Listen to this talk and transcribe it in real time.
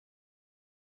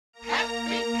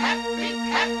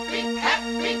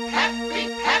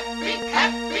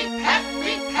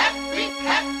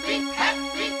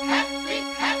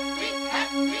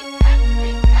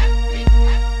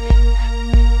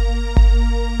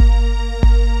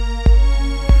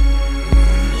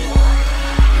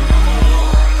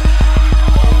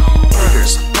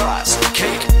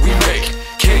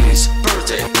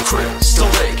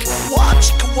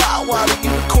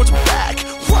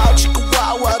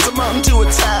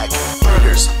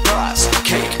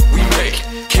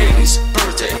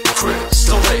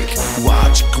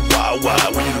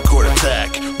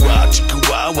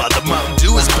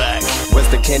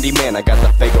can, I got the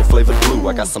Faygo flavored blue.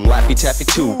 I got some Laffy Taffy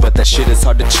too, but that shit is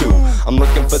hard to chew. I'm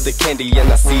looking for the candy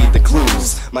and I see the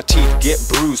clues. My teeth get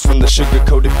bruised from the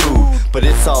sugar-coated food, but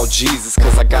it's all Jesus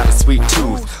cause I got a sweet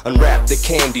tooth. Unwrap the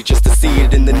candy just to see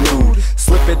it in the nude.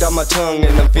 Slip it on my tongue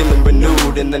and I'm feeling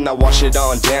renewed, and then I wash it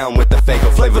on down with the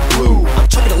Faygo flavored blue. I'm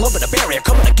chugging a love of the barrier,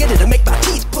 coming to get it and make my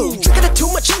teeth blue. Drinking it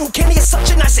too much, eating candy is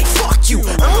such, and I say fuck you.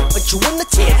 I'ma put you in the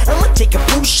tin, I'ma take a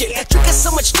blue shit. Drinking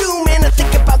so much doom, man, I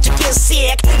think about to get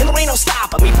sick. And there ain't no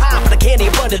stopping me, popping the candy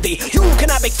abundantly. You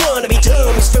cannot make fun of me,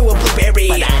 tongues filled with blueberry.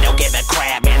 But I don't give a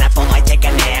crap, man, I feel like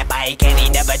taking a nap. I eat candy,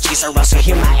 never cheese, or else you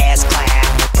hear my ass clap.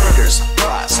 Burgers,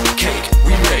 fries, cake,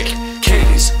 we make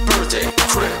Caties Birfday,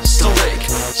 Crystal Lake.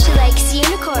 She likes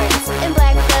unicorns and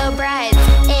black veil brides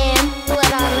and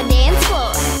blood on the dance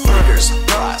floor. Burgers,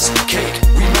 fries, cake,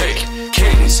 we make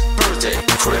Caties Birfday,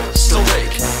 Crystal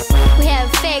Lake. We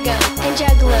have Faygo and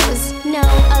Juggalos, no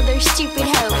other stupid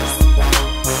hoes.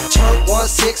 Turn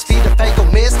 1-6 feet of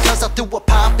Faygo miss, cause I threw a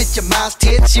pop at your mom's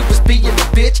tit. She was being a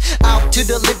bitch. Out to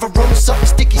the living room, something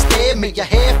sticky stared me. A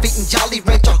half-eaten Jolly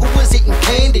Rancher who was eating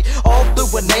candy, all blue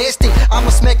and nasty. I'ma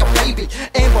smack a baby.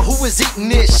 Amber, who was eating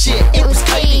this shit? It was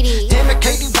Katie. Damn it,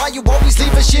 Katie, why you always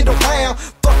leaving shit around?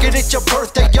 Fuck it, it's your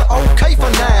birthday, you're okay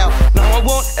for now. Now I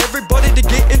want everybody to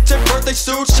get into birthday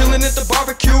suits, chilling at the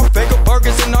barbecue. Faygo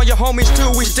burgers and all your homies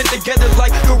too. We stick together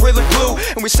like Gorilla Glue,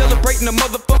 and we celebrating a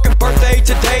motherfucking birthday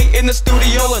today in the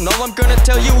studio. And all I'm gonna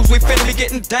tell you is we finna be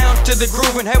getting down to the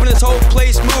groove and having this whole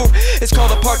place move. It's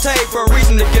called a party for a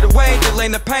reason, to get away,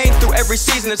 delaying the pain through every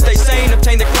season, and stay sane,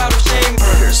 obtain the cloud of shame.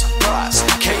 Burgers, fries,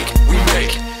 cake, we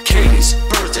make Caties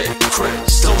Birfday,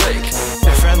 Crystal Lake.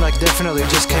 My friend like definitely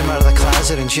just came out of the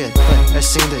closet and shit. Like, I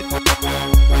seen it.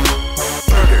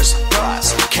 Burgers,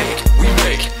 fries, cake, we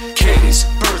make Caties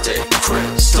Birfday,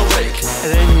 Crystal Lake.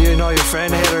 And then, you know, your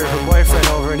friend had her boyfriend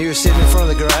over and he was sitting in front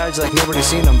of the garage like nobody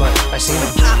seen him, but I seen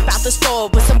him. Pop out the store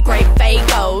with some great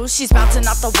Faygos. She's bouncing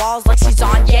off the walls like she's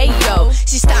on Yayo.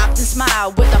 She stopped and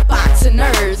smiled with a box of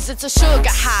nerds. It's a sugar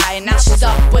high, now she's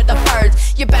up with the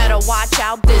birds. You better watch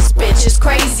out, this bitch is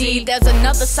crazy. There's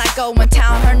another psycho in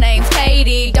town, her name's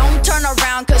Katie. Don't turn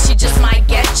around cause she just might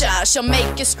get ya. She'll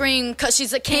make you scream cause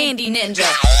she's a candy ninja.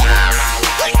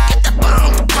 Get the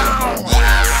boom, boom.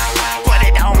 Put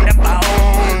it on the bone.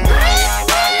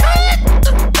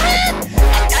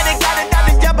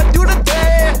 Gotta, yabba do the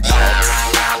dance.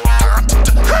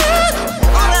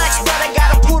 Relax, brother,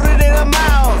 gotta put it in her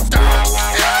mouth.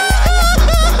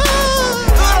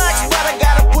 Relax, brother,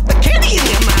 gotta put the candy in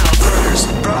your mouth. Burgers,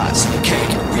 fries,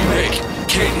 cake, we make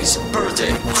Caties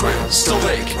Birfday, Crystal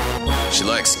Lake. She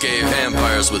likes gay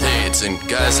vampires with AIDS and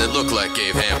guys that look like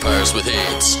gay vampires with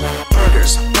AIDS.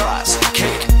 Burgers, fries,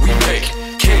 cake, we make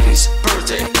Caties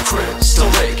Birfday, Crystal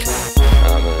Lake.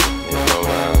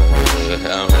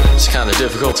 It's kind of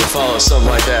difficult to follow something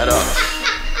like that up.